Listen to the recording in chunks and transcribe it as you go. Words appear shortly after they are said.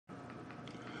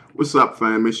What's up,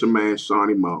 fam? It's your man,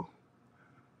 Shawnee Mo.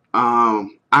 I've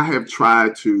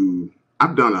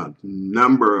done a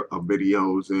number of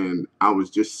videos, and I was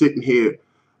just sitting here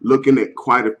looking at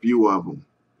quite a few of them.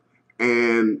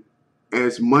 And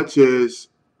as much as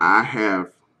I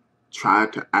have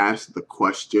tried to ask the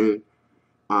question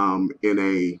in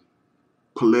a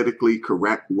politically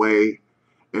correct way,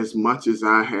 as much as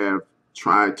I have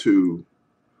tried to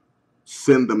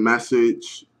send the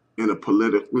message in a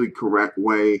politically correct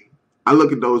way, I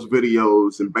look at those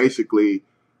videos and basically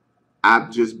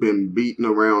I've just been beating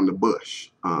around the bush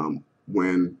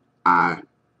when I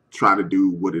try to do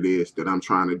what it is that I'm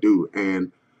trying to do.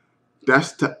 And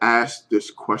that's to ask this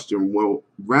question, well,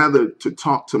 rather to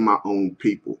talk to my own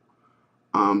people,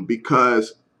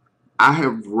 because I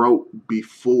have wrote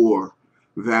before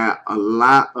that a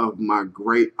lot of my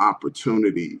great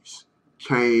opportunities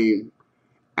came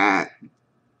at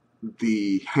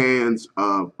the hands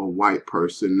of a white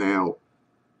person. Now,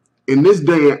 in this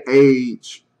day and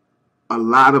age, a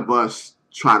lot of us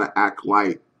try to act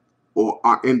like or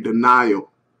are in denial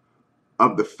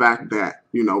of the fact that,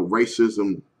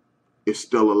 racism is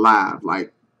still alive.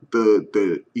 Like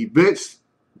the events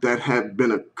that have been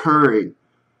occurring,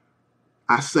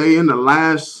 I say in the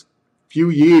last few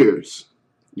years,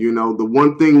 the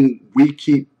one thing we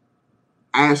keep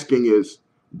asking is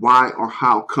why or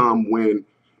how come, when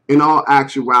in all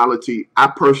actuality, I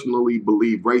personally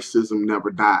believe racism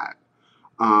never died.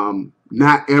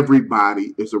 Not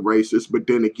everybody is a racist, but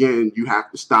then again, you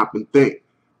have to stop and think,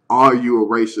 are you a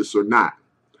racist or not?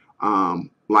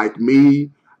 Like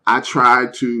me, I try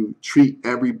to treat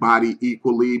everybody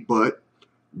equally, but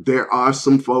there are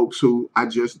some folks who I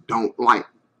just don't like,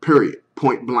 period,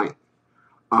 point blank.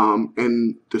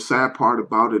 And the sad part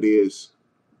about it is,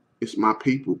 it's my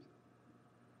people.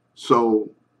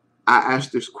 So I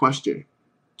ask this question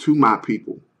to my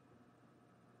people: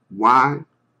 why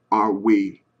are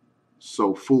we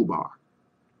so FUBAR?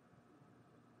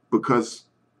 Because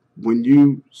when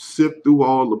you sift through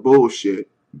all the bullshit,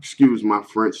 excuse my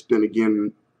French, then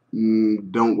again,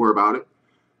 don't worry about it.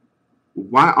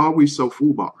 Why are we so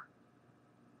FUBAR?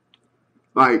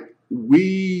 Like,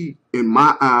 we, in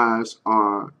my eyes,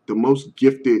 are the most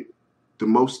gifted, the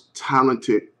most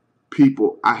talented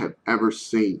people I have ever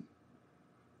seen.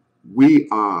 We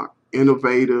are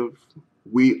innovative.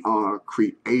 We are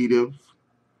creative.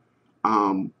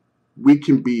 We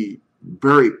can be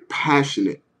very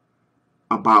passionate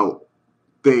about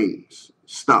things,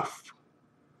 stuff.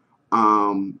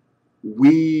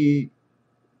 We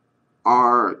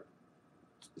are,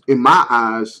 in my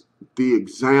eyes, the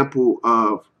example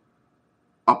of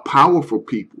a powerful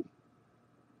people.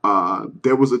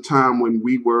 There was a time when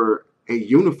we were a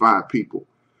unified people.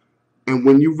 And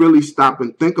when you really stop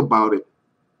and think about it,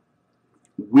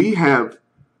 we have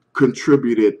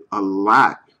contributed a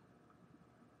lot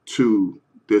to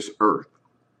this earth.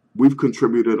 We've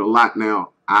contributed a lot. Now,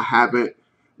 I haven't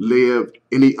lived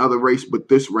any other race but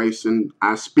this race, and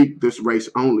I speak this race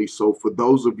only. So for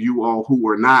those of you all who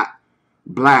are not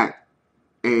black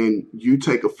and you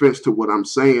take offense to what I'm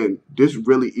saying, this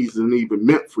really isn't even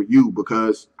meant for you,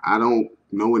 because I don't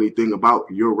know anything about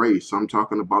your race. I'm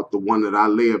talking about the one that I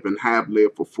live and have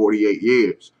lived for 48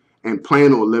 years and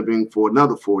plan on living for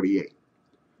another 48.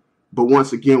 But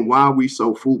once again, why are we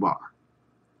so FUBAR?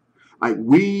 Like,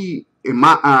 we, in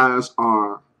my eyes,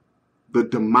 are the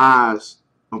demise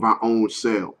of our own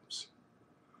selves.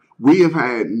 We have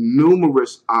had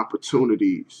numerous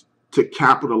opportunities to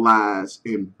capitalize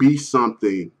and be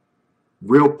something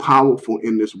real powerful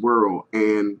in this world,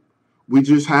 and we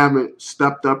just haven't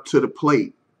stepped up to the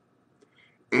plate.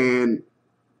 And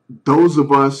those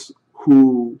of us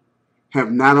who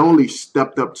have not only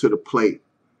stepped up to the plate,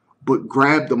 but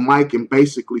grabbed the mic and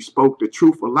basically spoke the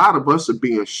truth, a lot of us are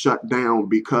being shut down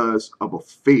because of a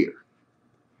fear.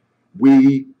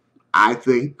 We, I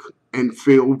think, and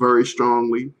feel very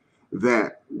strongly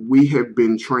that we have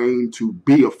been trained to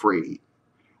be afraid.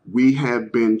 We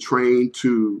have been trained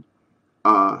to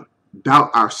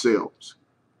doubt ourselves.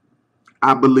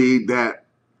 I believe that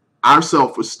our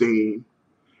self-esteem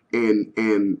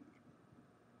and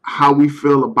how we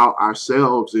feel about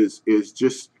ourselves is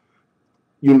just,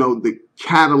 the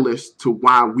catalyst to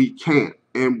why we can't.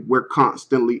 And we're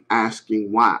constantly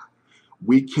asking why.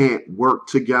 We can't work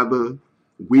together.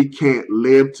 We can't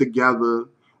live together.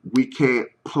 We can't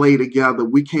play together.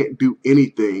 We can't do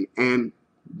anything. And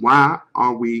why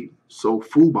are we so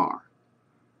FUBAR?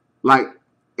 Like,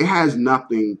 it has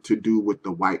nothing to do with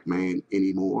the white man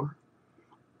anymore.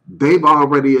 They've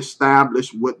already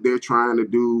established what they're trying to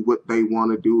do, what they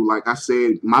want to do. Like I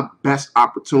said, my best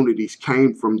opportunities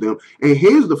came from them. And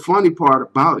here's the funny part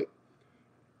about it.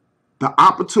 The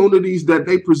opportunities that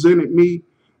they presented me,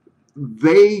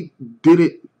 they did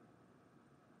it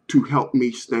to help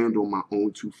me stand on my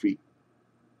own 2 feet.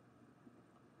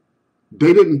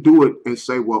 They didn't do it and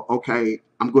say, well, okay,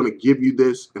 I'm going to give you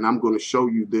this and I'm going to show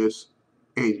you this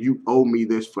and you owe me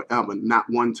this forever. Not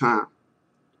one time.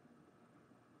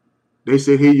 They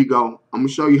said, here you go. I'm going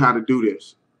to show you how to do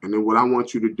this. And then what I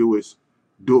want you to do is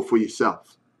do it for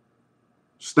yourself.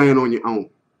 Stand on your own.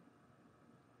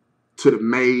 To the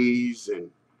Mays and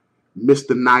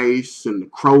Mr. Nice and the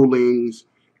Crowlings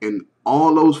and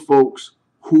all those folks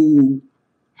who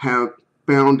have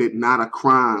found it not a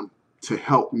crime to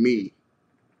help me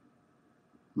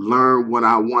learn what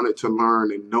I wanted to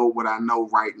learn and know what I know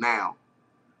right now.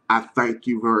 I thank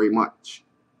you very much.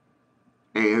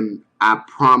 And I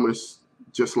promise,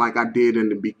 just like I did in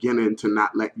the beginning, to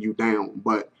not let you down.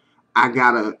 But I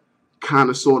gotta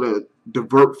kind of sort of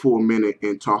divert for a minute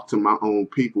and talk to my own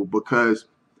people, because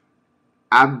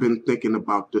I've been thinking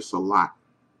about this a lot.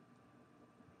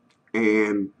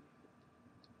 And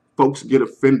folks get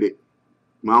offended,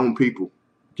 my own people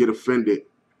get offended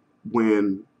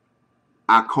when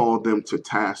I call them to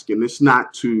task. And it's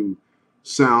not to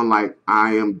sound like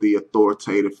I am the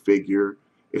authoritative figure.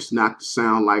 It's not to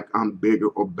sound like I'm bigger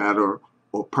or better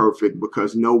or perfect,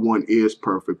 because no one is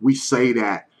perfect. We say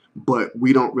that, but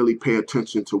we don't really pay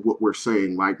attention to what we're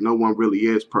saying. Like, no one really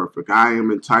is perfect. I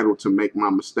am entitled to make my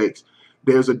mistakes.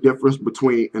 There's a difference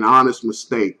between an honest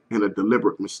mistake and a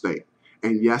deliberate mistake.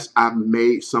 And yes, I've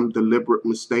made some deliberate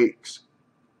mistakes.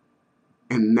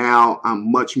 And now I'm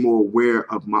much more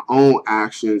aware of my own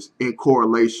actions in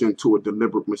correlation to a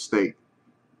deliberate mistake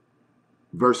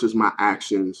versus my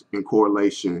actions in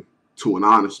correlation to an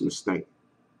honest mistake.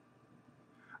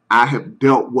 I have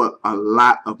dealt with a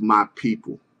lot of my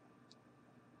people,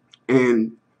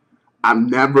 and I've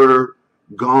never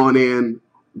gone in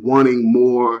wanting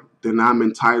more than I'm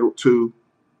entitled to.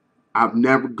 I've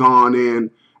never gone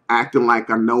in acting like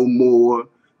I know more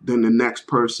than the next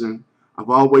person. I've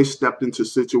always stepped into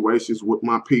situations with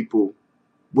my people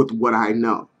with what I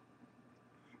know,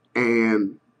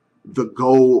 and the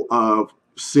goal of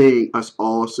seeing us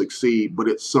all succeed. But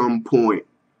at some point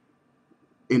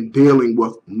in dealing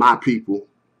with my people,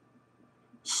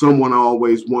 someone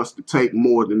always wants to take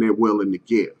more than they're willing to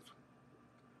give.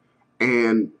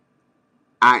 And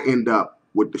I end up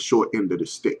with the short end of the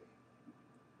stick.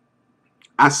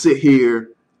 I sit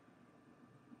here,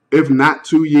 if not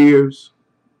 2 years,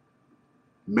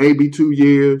 maybe 2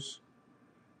 years,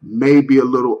 maybe a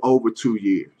little over 2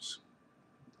 years,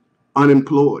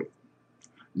 unemployed,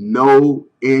 no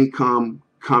income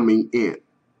coming in.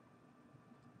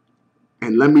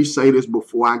 And let me say this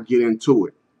before I get into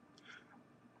it.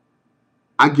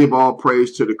 I give all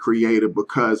praise to the Creator,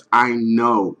 because I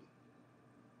know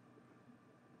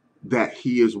that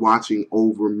He is watching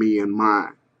over me and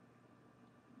mine.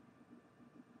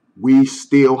 We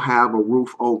still have a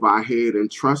roof over our head,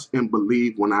 and trust and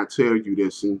believe when I tell you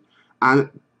this, and I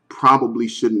probably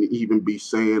shouldn't even be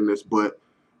saying this, but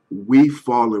we've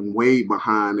fallen way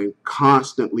behind, and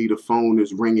constantly the phone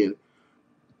is ringing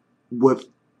with,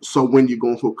 so when you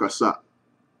gonna hook us up?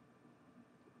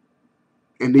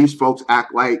 And these folks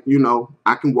act like, you know,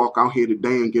 I can walk out here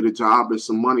today and get a job and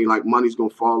some money, like money's gonna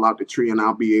fall out the tree and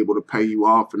I'll be able to pay you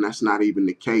off, and that's not even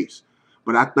the case.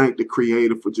 But I thank the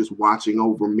Creator for just watching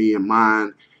over me and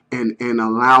mine, and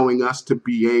allowing us to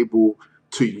be able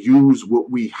to use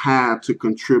what we have to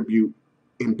contribute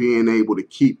and being able to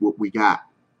keep what we got.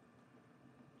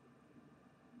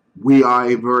 We are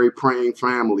a very praying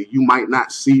family. You might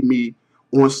not see me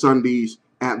on Sundays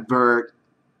at Verg,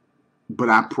 but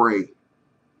I pray.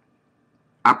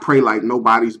 I pray like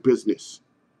nobody's business.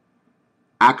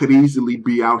 I could easily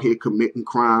be out here committing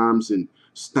crimes and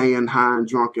staying high and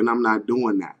drunk, and I'm not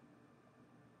doing that.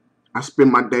 I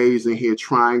spend my days in here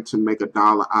trying to make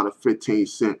 $1 out of 15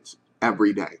 cents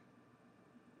every day.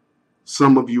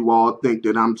 Some of you all think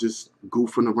that I'm just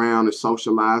goofing around and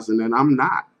socializing, and I'm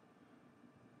not.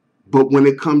 But when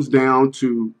it comes down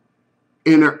to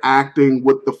interacting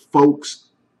with the folks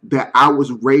that I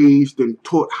was raised and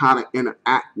taught how to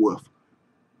interact with,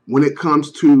 when it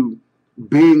comes to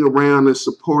being around and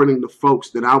supporting the folks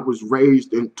that I was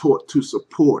raised and taught to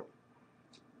support,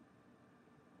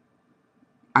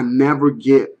 I never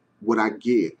get what I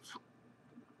give.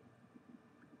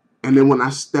 And then when I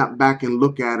step back and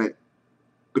look at it,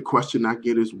 the question I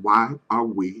get is, why are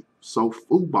we so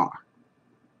FUBAR?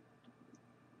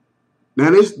 Now,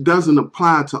 this doesn't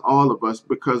apply to all of us,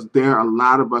 because there are a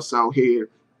lot of us out here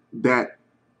that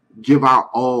give our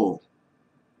all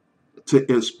to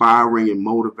inspiring and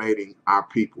motivating our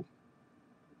people.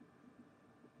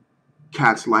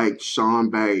 Cats like Sean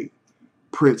Bay,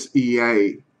 Prince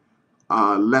EA,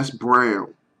 Les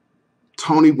Brown,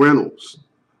 Tony Reynolds.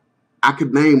 I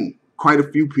could name quite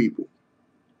a few people.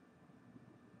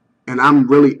 And I'm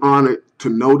really honored to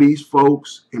know these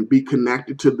folks and be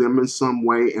connected to them in some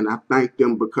way. And I thank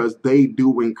them because they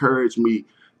do encourage me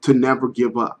to never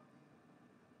give up.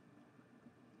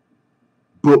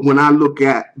 But when I look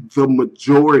at the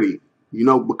majority, you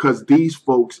know, because these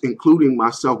folks, including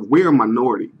myself, we're a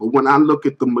minority. But when I look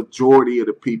at the majority of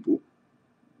the people,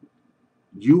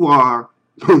 you are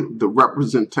the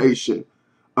representation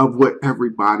of what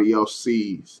everybody else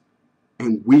sees.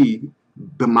 And we,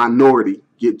 the minority,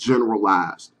 get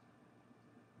generalized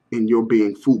in your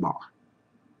being FUBAR.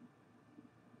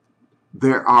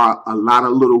 There are a lot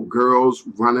of little girls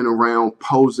running around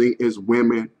posing as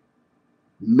women,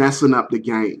 messing up the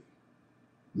game,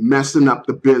 messing up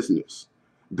the business.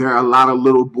 There are a lot of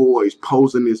little boys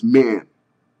posing as men,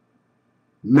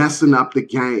 messing up the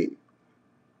game,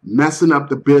 messing up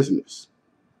the business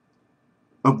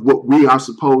of what we are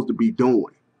supposed to be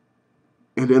doing.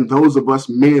 And then those of us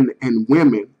men and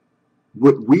women,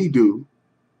 what we do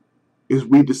is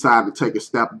we decide to take a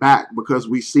step back because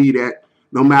we see that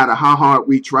no matter how hard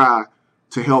we try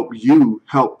to help you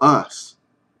help us,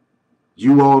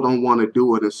 you all don't want to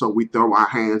do it, and so we throw our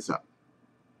hands up.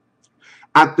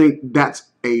 I think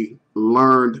that's a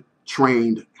learned,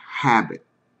 trained habit.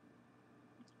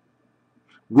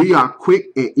 We are quick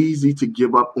and easy to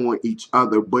give up on each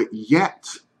other, but yet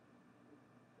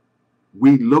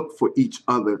we look for each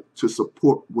other to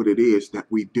support what it is that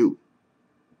we do.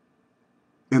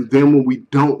 And then when we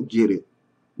don't get it,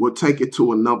 we'll take it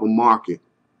to another market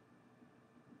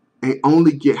and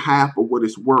only get half of what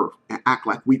it's worth and act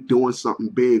like we're doing something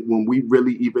big when we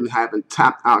really even haven't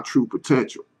tapped our true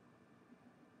potential.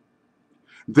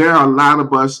 There are a lot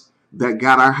of us that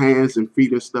got our hands and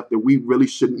feet in stuff that we really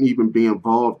shouldn't even be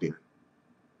involved in,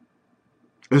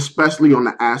 especially on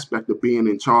the aspect of being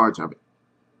in charge of it.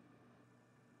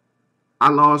 I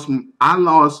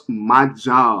lost my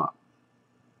job.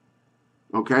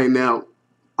 Okay, now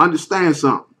understand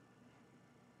something.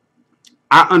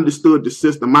 I understood the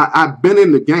system. I've been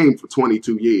in the game for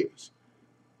 22 years,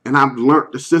 and I've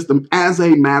learned the system as a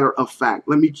matter of fact.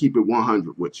 Let me keep it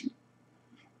 100 with you.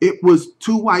 It was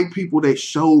two white people that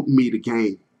showed me the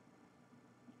game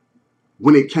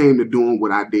when it came to doing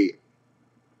what I did.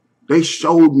 They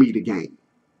showed me the game.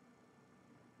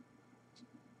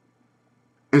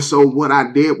 And so what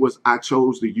I did was I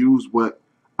chose to use what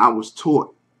I was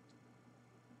taught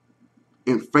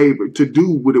in favor to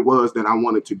do what it was that I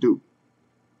wanted to do.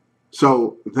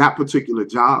 So that particular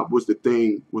job was the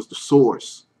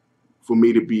source for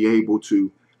me to be able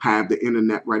to have the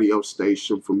internet radio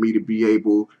station, for me to be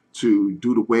able to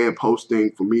do the web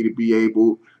hosting, for me to be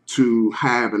able to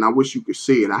have, and I wish you could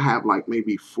see it, I have like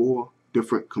maybe 4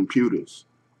 different computers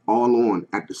all on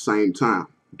at the same time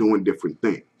doing different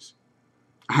things.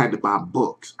 I had to buy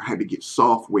books. I had to get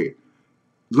software,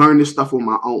 learn this stuff on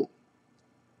my own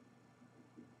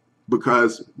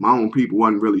because my own people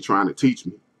wasn't really trying to teach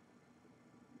me.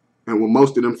 And when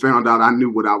most of them found out I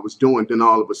knew what I was doing, then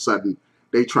all of a sudden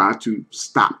they tried to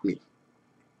stop me,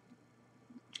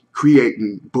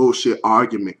 creating bullshit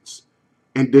arguments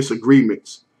and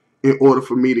disagreements in order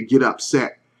for me to get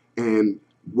upset and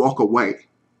walk away.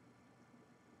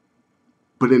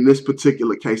 But in this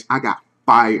particular case, I got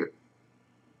fired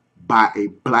by a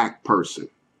black person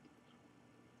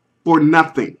for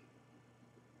nothing.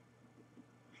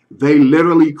 They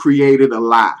literally created a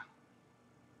lie.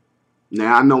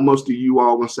 Now, I know most of you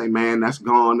all going to say, man, that's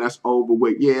gone, that's over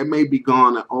with. Yeah, it may be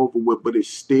gone and over with, but it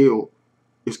still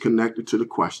is connected to the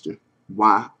question,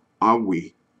 why are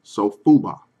we so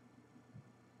FUBAR?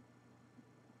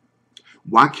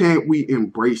 Why can't we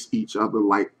embrace each other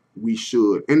like we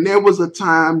should? And there was a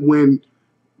time when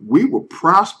we were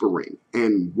prospering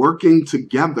and working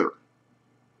together.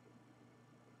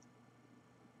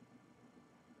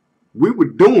 We were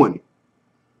doing it.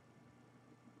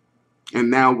 And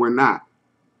now we're not.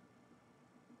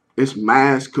 It's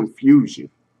mass confusion.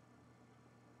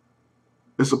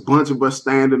 It's a bunch of us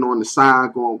standing on the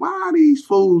side going, why are these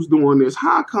fools doing this?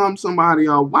 How come somebody,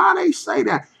 why they say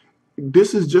that?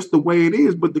 This is just the way it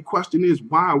is. But the question is,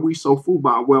 why are we so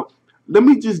FUBAR? Well, let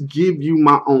me just give you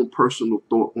my own personal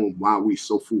thought on why we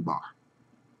so FUBAR.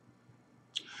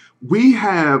 We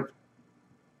have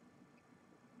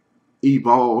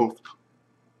evolved,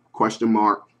 question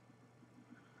mark,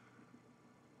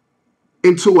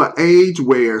 into an age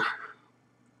where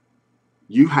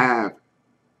you have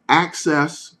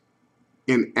access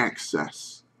in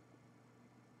excess.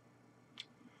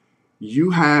 You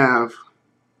have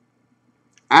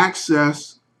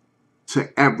access to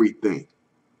everything.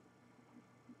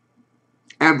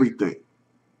 everything.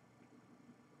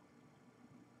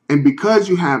 And because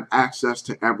you have access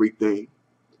to everything,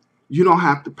 you don't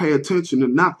have to pay attention to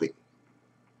nothing.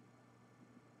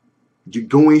 You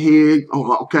go in here,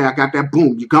 oh, okay, I got that,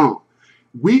 boom, you're gone.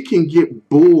 We can get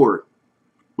bored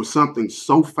with something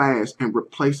so fast and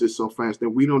replace it so fast that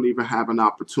we don't even have an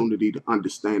opportunity to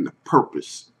understand the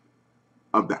purpose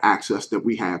of the access that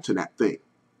we have to that thing.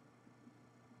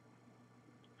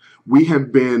 We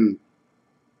have been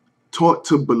taught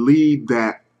to believe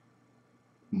that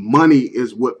money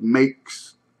is what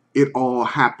makes it all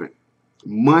happen.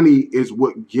 Money is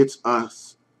what gets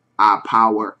us our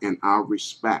power and our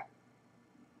respect.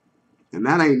 And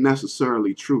that ain't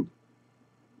necessarily true.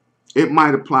 It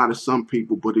might apply to some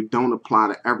people, but it don't apply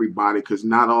to everybody, because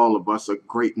not all of us are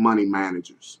great money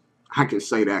managers. I can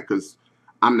say that because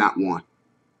I'm not one.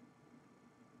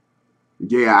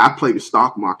 Yeah, I play the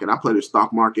stock market. I play the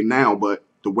stock market now, but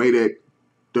the way that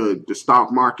the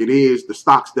stock market is, the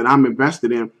stocks that I'm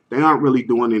invested in, they aren't really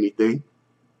doing anything.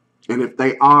 And if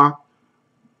they are,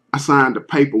 I signed a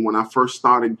paper when I first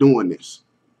started doing this,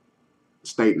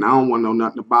 stating I don't want to know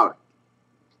nothing about it.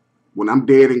 When I'm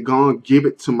dead and gone, give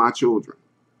it to my children.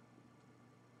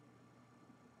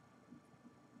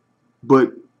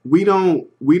 But we don't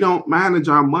manage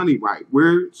our money right.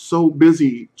 We're so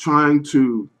busy trying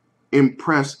to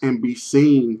impress and be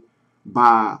seen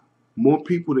by more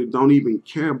people that don't even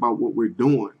care about what we're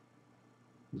doing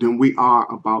than we are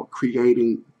about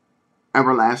creating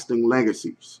everlasting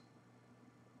legacies.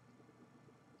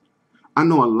 I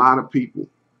know a lot of people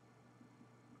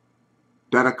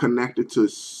that are connected to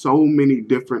so many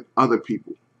different other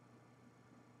people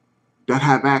that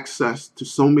have access to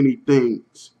so many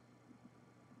things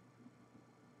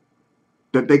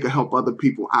that they could help other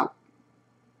people out.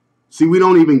 See, we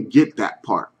don't even get that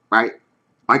part, right?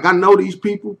 Like, I know these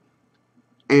people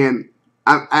and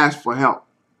I've asked for help.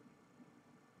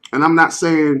 And I'm not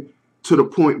saying to the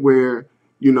point where,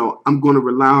 you know, I'm going to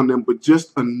rely on them, but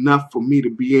just enough for me to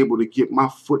be able to get my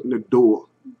foot in the door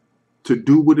to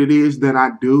do what it is that I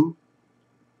do,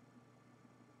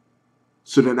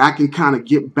 so that I can kind of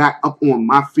get back up on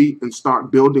my feet and start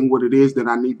building what it is that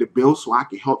I need to build so I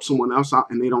can help someone else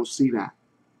out, and they don't see that.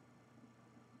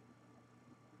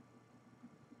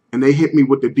 And they hit me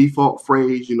with the default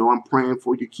phrase, you know, I'm praying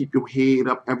for you, keep your head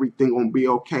up, everything gonna be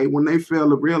okay, when they fail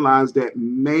to realize that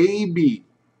maybe,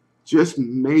 just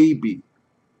maybe,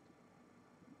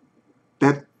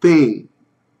 that thing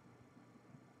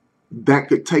that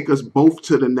could take us both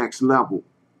to the next level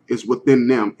is within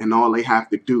them, and all they have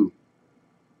to do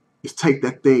is take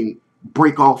that thing,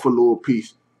 break off a little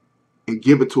piece, and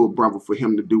give it to a brother for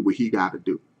him to do what he got to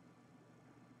do.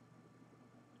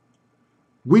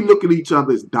 We look at each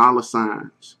other as dollar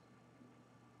signs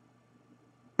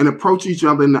and approach each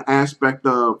other in the aspect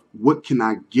of, what can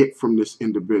I get from this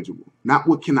individual? Not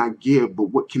what can I give, but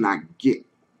what can I get?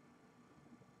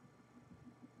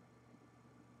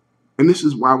 And this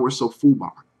is why we're so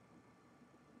FUBAR.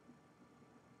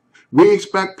 We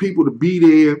expect people to be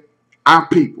there, our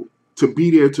people, to be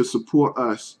there to support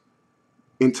us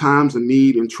in times of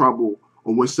need and trouble,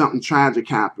 or when something tragic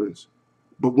happens.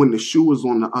 But when the shoe is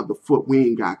on the other foot, we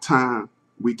ain't got time.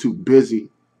 We too busy.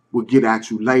 We'll get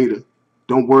at you later.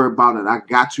 Don't worry about it. I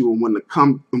got you. And when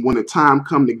the time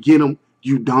come to get them,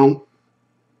 you don't.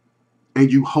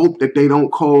 And you hope that they don't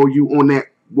call you on that,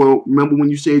 well, remember when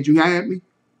you said you had me?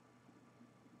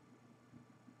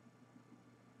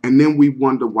 And then we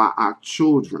wonder why our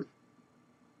children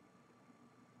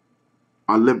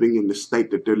are living in the state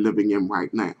that they're living in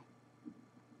right now.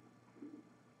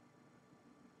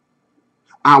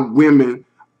 Our women,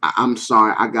 I'm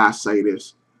sorry, I gotta say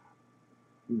this.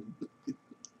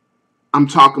 I'm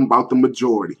talking about the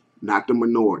majority, not the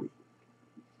minority.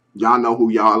 Y'all know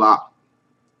who y'all are.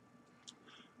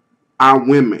 Our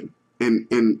women,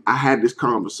 and I had this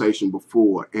conversation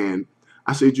before, and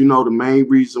I said, you know, the main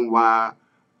reason why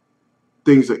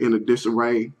things are in a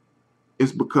disarray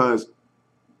is because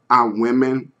our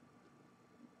women,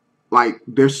 like,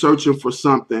 they're searching for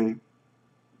something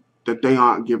that they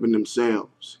aren't giving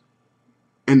themselves.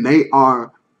 And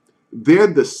they're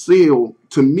the seal,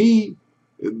 to me,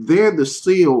 they're the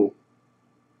seal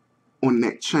on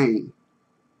that chain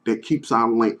that keeps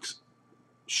our links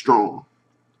strong.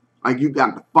 Like, you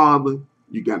got the father,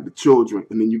 you got the children,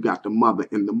 and then you got the mother.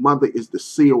 And the mother is the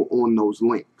seal on those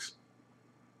links.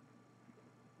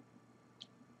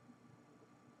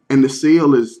 And the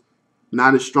seal is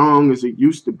not as strong as it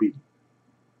used to be.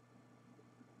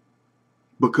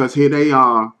 Because here they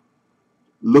are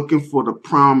looking for the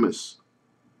promise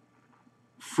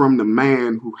from the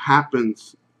man who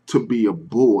happens to be a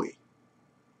boy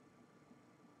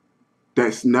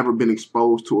that's never been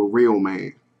exposed to a real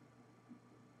man.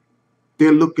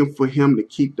 They're looking for him to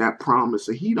keep that promise,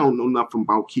 and he don't know nothing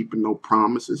about keeping no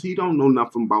promises. He don't know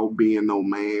nothing about being no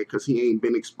man because he ain't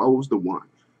been exposed to one.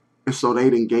 And so they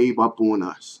done gave up on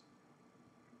us.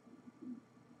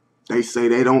 They say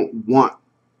they don't want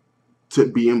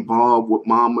to be involved with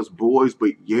mama's boys,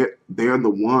 but yet they're the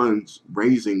ones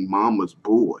raising mama's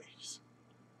boys.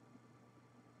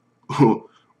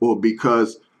 Or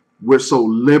because we're so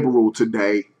liberal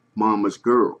today, mama's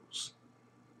girls.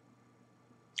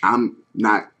 I'm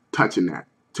not touching that.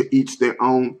 To each their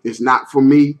own. It's not for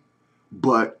me,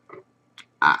 but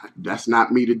that's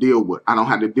not me to deal with. I don't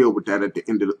have to deal with that at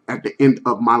the end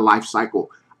of my life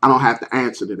cycle. I don't have to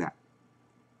answer to that.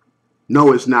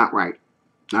 No, it's not right.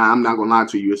 Now, I'm not gonna lie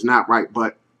to you. It's not right.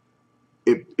 But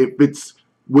if it's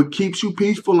what keeps you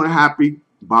peaceful and happy,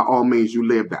 by all means, you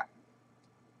live that.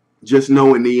 Just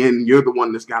know in the end, you're the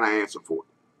one that's got to answer for it.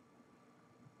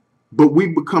 But we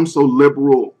become so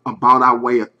liberal about our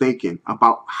way of thinking,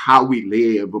 about how we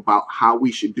live, about how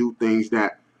we should do things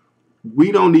that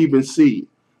we don't even see.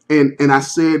 And I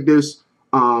said this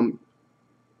in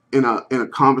a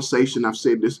conversation. I've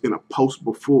said this in a post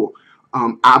before.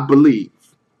 I believe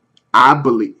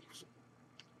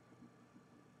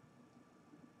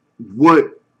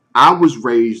what I was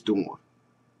raised on,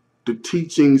 the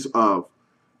teachings of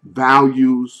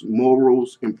values,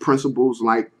 morals, and principles,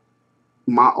 like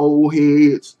my old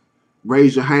heads,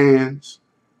 raise your hands.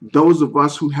 Those of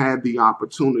us who had the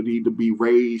opportunity to be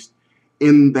raised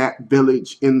in that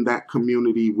village, in that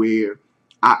community where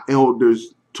our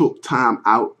elders took time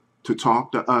out to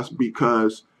talk to us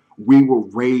because we were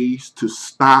raised to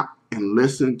stop and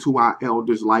listen to our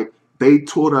elders. Like, they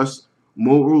taught us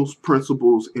morals,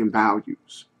 principles, and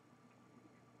values.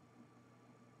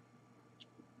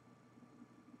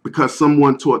 Because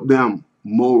someone taught them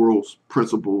morals,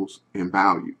 principles, and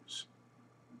values.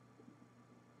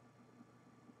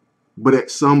 But at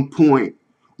some point,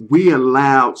 we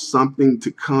allowed something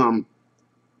to come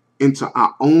into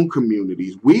our own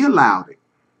communities. We allowed it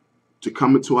to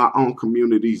come into our own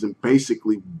communities and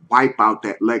basically wipe out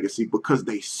that legacy because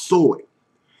they saw it.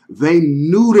 They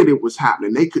knew that it was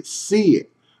happening. They could see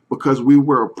it because we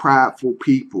were a prideful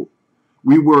people.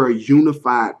 We were a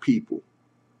unified people.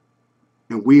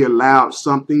 And we allowed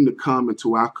something to come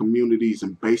into our communities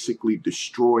and basically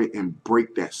destroy and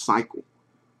break that cycle.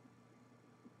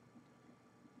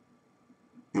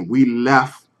 And we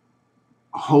left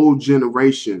a whole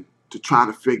generation to try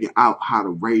to figure out how to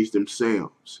raise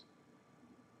themselves.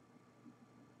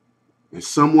 And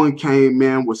someone came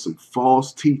in with some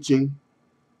false teaching.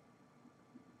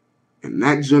 And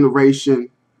that generation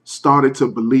started to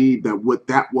believe that what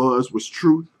that was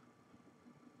truth.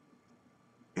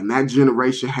 And that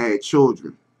generation had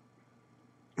children.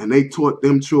 And they taught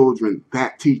them children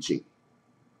that teaching.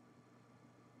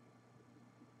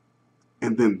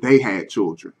 And then they had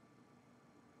children.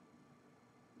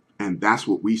 And that's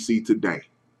what we see today.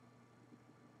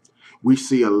 We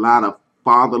see a lot of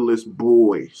fatherless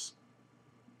boys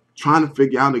trying to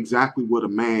figure out exactly what a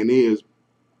man is,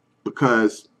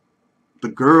 because the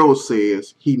girl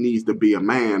says he needs to be a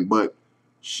man, but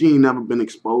she ain't never been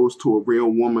exposed to a real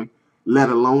woman, let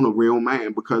alone a real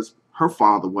man, because her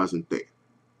father wasn't there.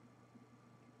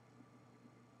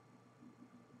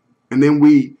 And then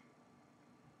we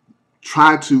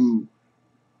try to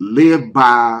live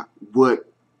by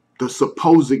what the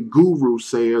supposed guru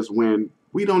says when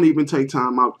we don't even take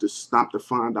time out to stop to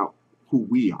find out who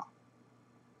we are.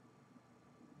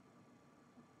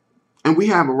 And we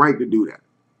have a right to do that.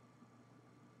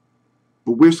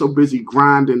 But we're so busy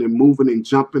grinding and moving and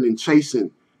jumping and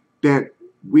chasing that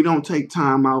we don't take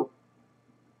time out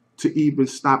to even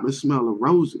stop and smell the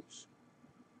roses.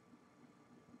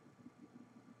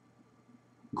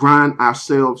 Grind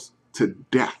ourselves to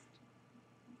death.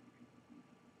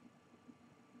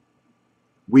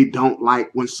 We don't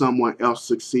like when someone else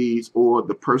succeeds, or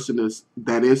the person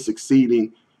that is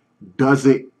succeeding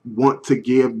doesn't want to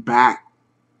give back.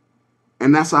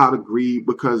 And that's out of greed,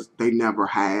 because they never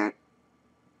had.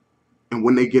 And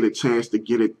when they get a chance to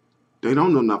get it, they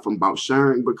don't know nothing about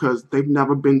sharing, because they've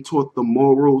never been taught the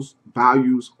morals,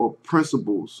 values, or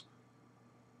principles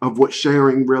of what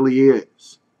sharing really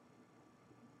is.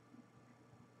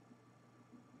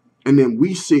 And then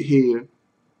we sit here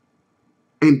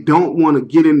and don't want to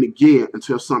get into gear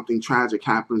until something tragic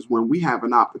happens, when we have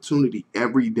an opportunity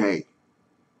every day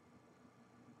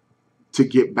to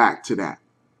get back to that.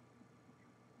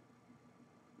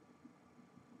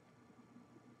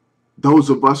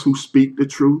 Those of us who speak the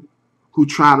truth, who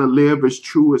try to live as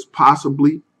true as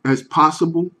possible, and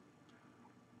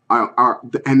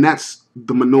that's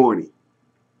the minority.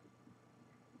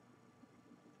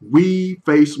 We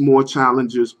face more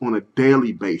challenges on a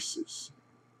daily basis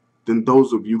than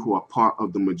those of you who are part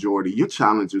of the majority. Your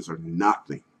challenges are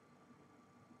nothing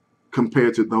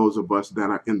compared to those of us that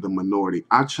are in the minority.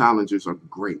 Our challenges are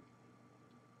great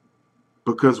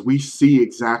because we see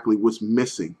exactly what's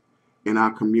missing in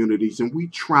our communities, and we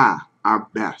try our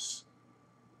best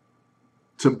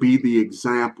to be the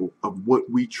example of what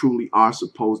we truly are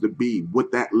supposed to be,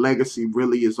 what that legacy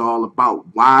really is all about,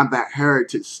 why that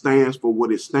heritage stands for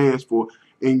what it stands for.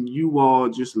 And you all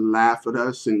just laugh at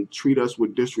us and treat us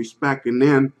with disrespect. And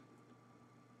then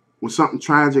when something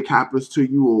tragic happens to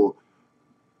you, or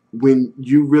when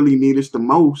you really need us the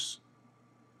most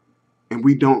and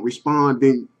we don't respond,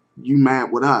 then you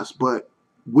mad with us. But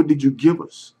what did you give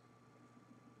us?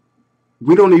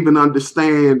 We don't even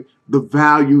understand the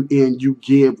value in you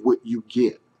give what you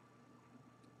get.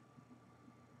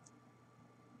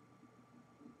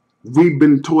 We've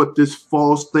been taught this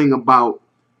false thing about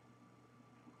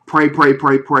pray, pray,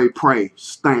 pray, pray, pray,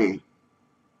 stand,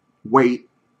 wait,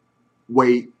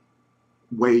 wait,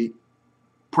 wait,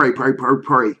 pray, pray, pray,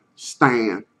 pray,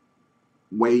 stand,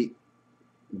 wait,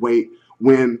 wait.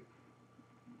 When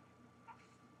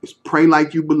it's pray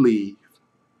like you believe,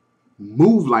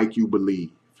 move like you believe,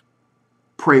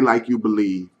 pray like you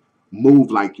believe,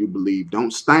 move like you believe.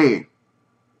 Don't stand.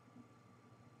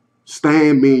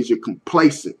 Stand means you're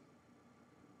complacent.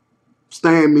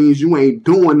 Stand means you ain't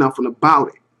doing nothing about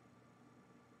it.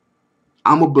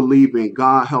 I'm a believer in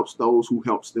God helps those who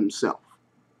helps themselves.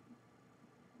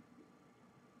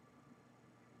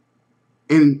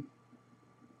 And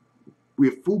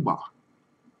we're FUBAR.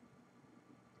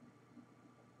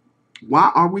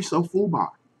 Why are we so FUBAR?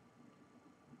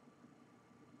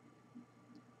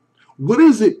 What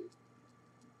is it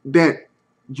that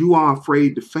you are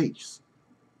afraid to face?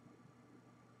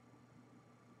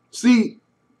 See,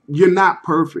 you're not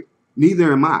perfect.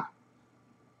 Neither am I.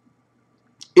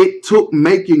 It took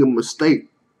making a mistake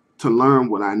to learn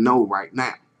what I know right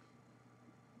now.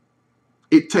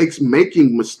 It takes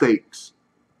making mistakes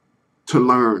to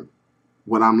learn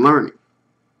what I'm learning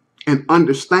and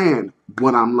understand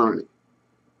what I'm learning.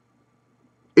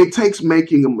 It takes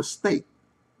making a mistake.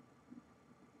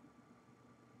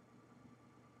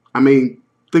 I mean,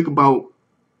 think about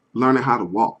learning how to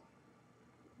walk.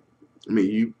 I mean,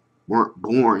 you weren't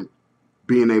born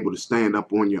being able to stand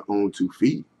up on your own 2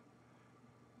 feet.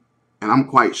 And I'm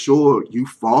quite sure you've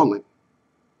fallen,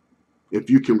 if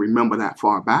you can remember that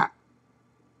far back.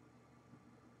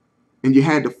 And you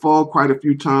had to fall quite a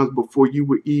few times before you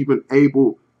were even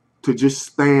able to just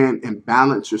stand and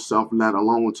balance yourself, let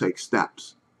alone take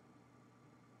steps.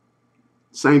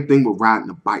 Same thing with riding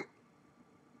a bike.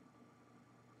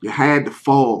 You had to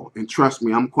fall, and trust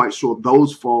me, I'm quite sure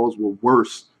those falls were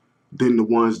worse than the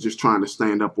ones just trying to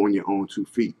stand up on your own 2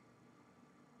 feet.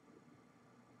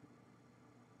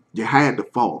 You had to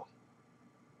fall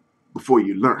before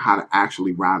you learned how to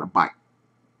actually ride a bike.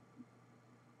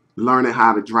 Learning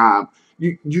how to drive,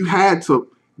 you had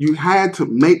to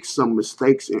make some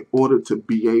mistakes in order to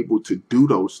be able to do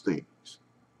those things.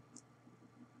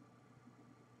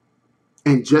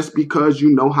 And just because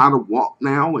you know how to walk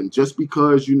now, and just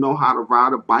because you know how to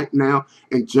ride a bike now,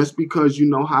 and just because you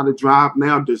know how to drive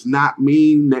now, does not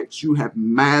mean that you have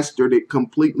mastered it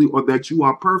completely or that you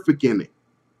are perfect in it.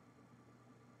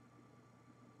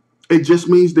 It just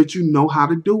means that you know how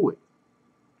to do it.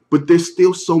 But there's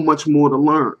still so much more to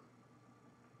learn.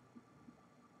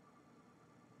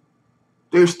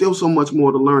 There's still so much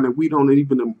more to learn, and we don't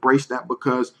even embrace that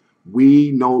because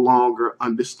we no longer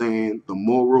understand the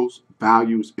morals,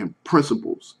 values, and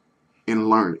principles in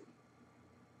learning.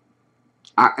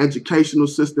 Our educational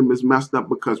system is messed up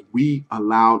because we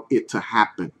allowed it to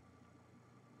happen.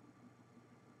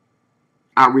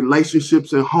 Our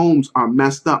relationships and homes are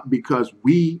messed up because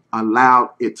we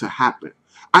allowed it to happen.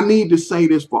 I need to say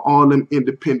this for all them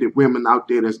independent women out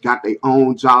there that's got their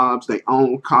own jobs, their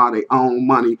own car, their own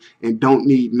money, and don't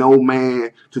need no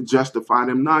man to justify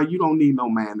them. No, you don't need no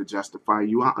man to justify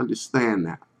you. I understand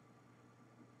that.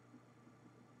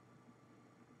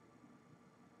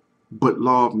 But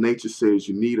law of nature says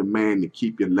you need a man to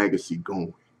keep your legacy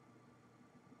going.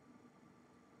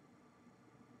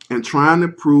 And trying to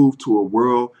prove to a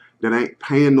world that ain't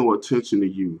paying no attention to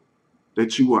you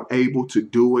that you are able to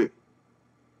do it,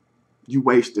 you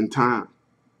wasting time.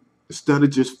 Instead of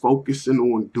just focusing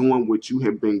on doing what you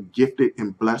have been gifted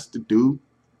and blessed to do,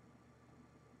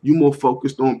 you more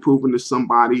focused on proving to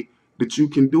somebody that you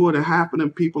can do it. And half of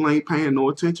them people ain't paying no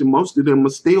attention. Most of them are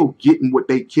still getting what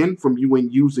they can from you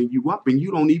and using you up, and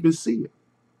you don't even see it.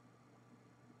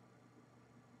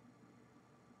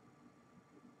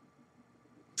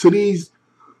 To these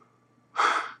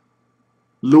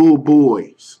little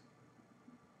boys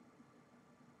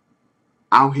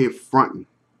out here fronting,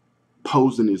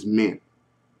 posing as men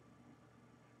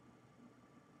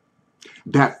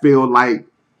that feel like,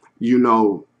 you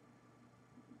know,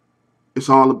 it's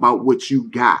all about what you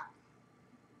got.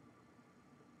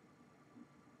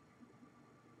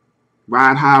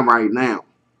 Ride high right now,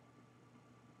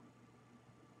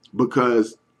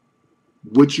 because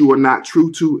what you are not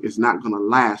true to is not going to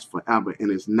last forever, and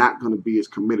it's not going to be as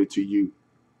committed to you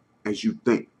as you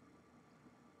think.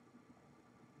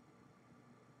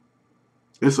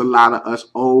 There's a lot of us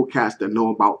old cats that know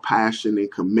about passion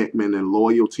and commitment and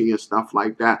loyalty and stuff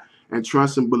like that. And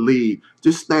trust and believe,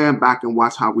 just stand back and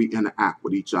watch how we interact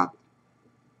with each other.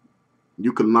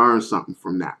 You can learn something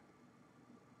from that.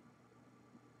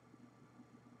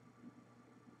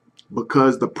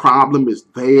 Because the problem is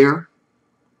there.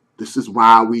 This is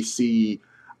why we see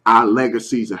our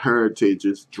legacies and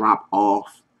heritages drop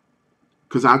off.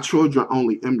 Because our children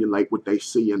only emulate what they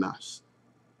see in us.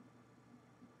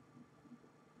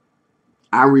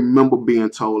 I remember being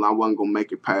told I wasn't going to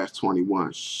make it past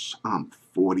 21. Shh, I'm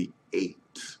 48.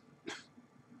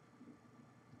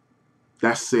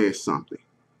 That says something.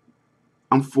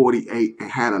 I'm 48 and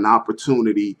had an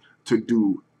opportunity to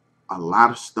do a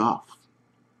lot of stuff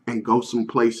and go some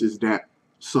places that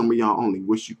some of y'all only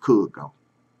wish you could go.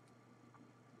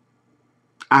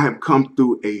 I have come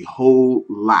through a whole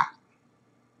lot.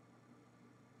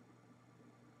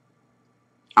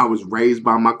 I was raised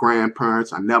by my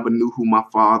grandparents. I never knew who my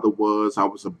father was. I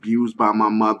was abused by my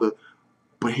mother.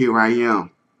 But here I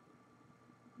am.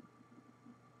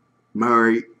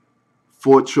 Married,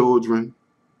 4 children,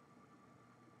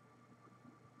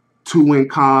 2 in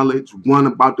college, 1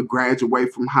 about to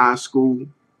graduate from high school.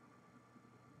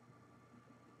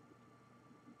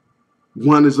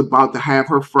 1 is about to have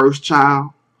her first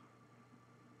child.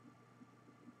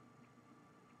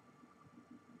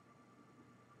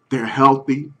 They're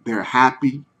healthy. They're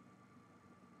happy.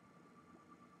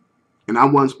 And I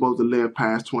wasn't supposed to live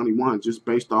past 21 just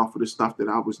based off of the stuff that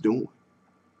I was doing.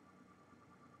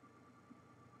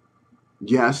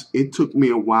 Yes, it took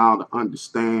me a while to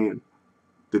understand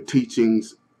the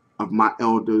teachings of my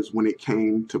elders when it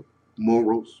came to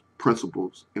morals,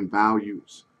 principles, and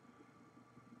values.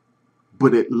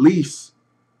 But at least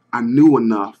I knew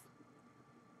enough,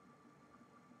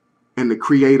 and the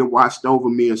Creator watched over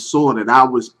me and saw that I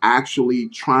was actually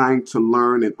trying to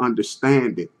learn and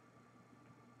understand it,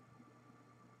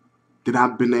 that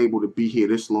I've been able to be here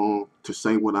this long to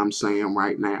say what I'm saying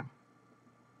right now.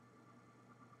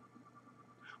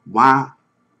 Why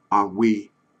are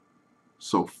we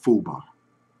so FUBAR?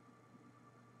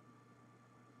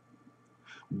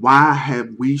 Why have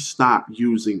we stopped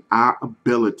using our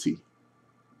ability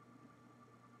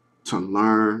to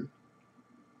learn,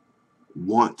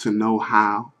 want to know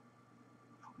how,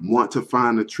 want to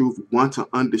find the truth, want to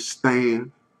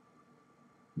understand?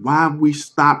 Why have we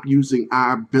stopped using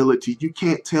our ability? You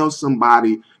can't tell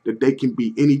somebody that they can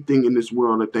be anything in this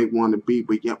world that they want to be,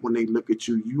 but yet when they look at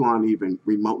you, you aren't even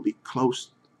remotely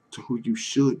close to who you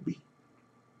should be.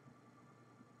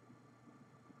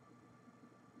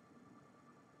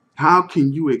 How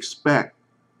can you expect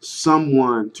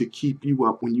someone to keep you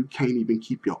up when you can't even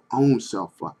keep your own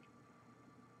self up?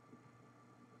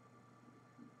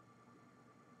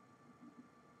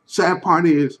 Sad part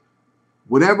is,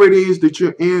 whatever it is that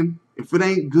you're in, if it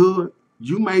ain't good,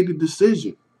 you made the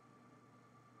decision.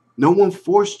 No one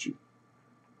forced you.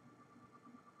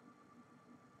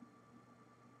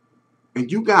 And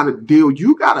you got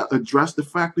to address the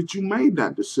fact that you made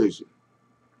that decision.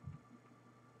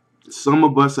 Some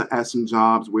of us are at some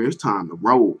jobs where it's time to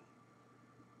roll,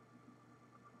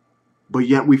 but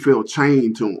yet we feel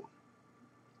chained to them.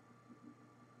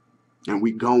 And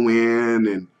we go in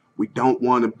and we don't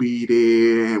want to be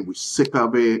there, and we're sick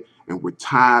of it, and we're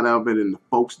tired of it, and the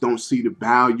folks don't see the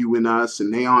value in us,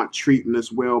 and they aren't treating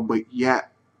us well, but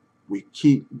yet we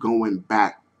keep going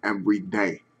back every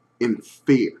day in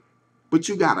fear. But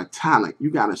you got a talent, you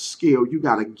got a skill, you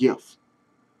got a gift.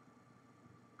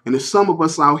 And there's some of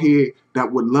us out here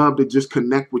that would love to just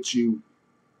connect with you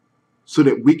so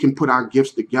that we can put our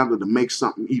gifts together to make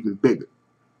something even bigger.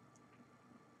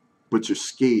 But you're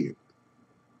scared.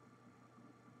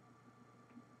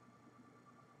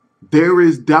 There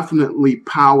is definitely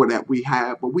power that we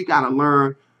have, but we got to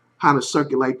learn how to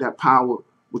circulate that power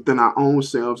within our own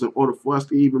selves in order for us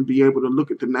to even be able to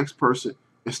look at the next person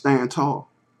and stand tall.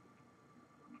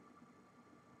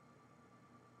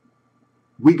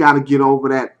 We got to get over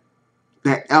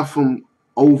that F 'em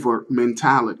over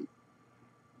mentality.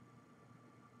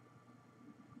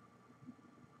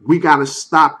 We got to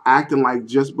stop acting like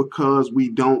just because we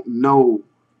don't know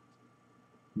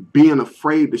being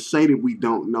afraid to say that we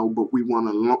don't know, but we want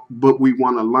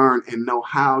to learn and know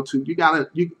how to. You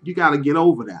gotta get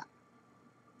over that,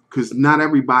 because not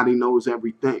everybody knows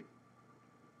everything.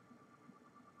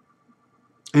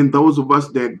 And those of us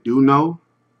that do know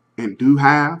and do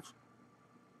have,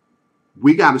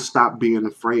 we got to stop being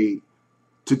afraid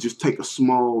to just take a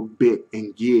small bit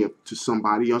and give to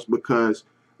somebody else, because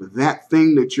that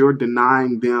thing that you're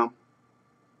denying them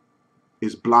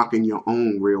is blocking your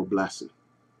own real blessing.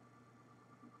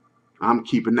 I'm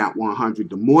keeping that 100.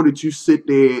 The more that you sit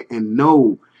there and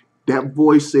know that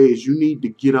voice says you need to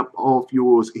get up off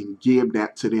yours and give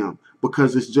that to them,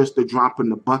 because it's just a drop in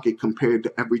the bucket compared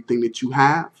to everything that you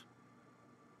have.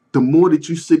 The more that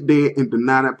you sit there and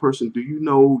deny that person, do you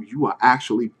know you are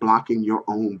actually blocking your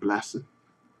own blessing?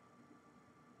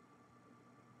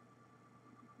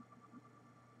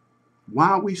 Why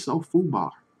are we so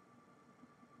FUBAR?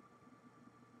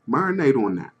 Marinate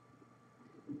on that.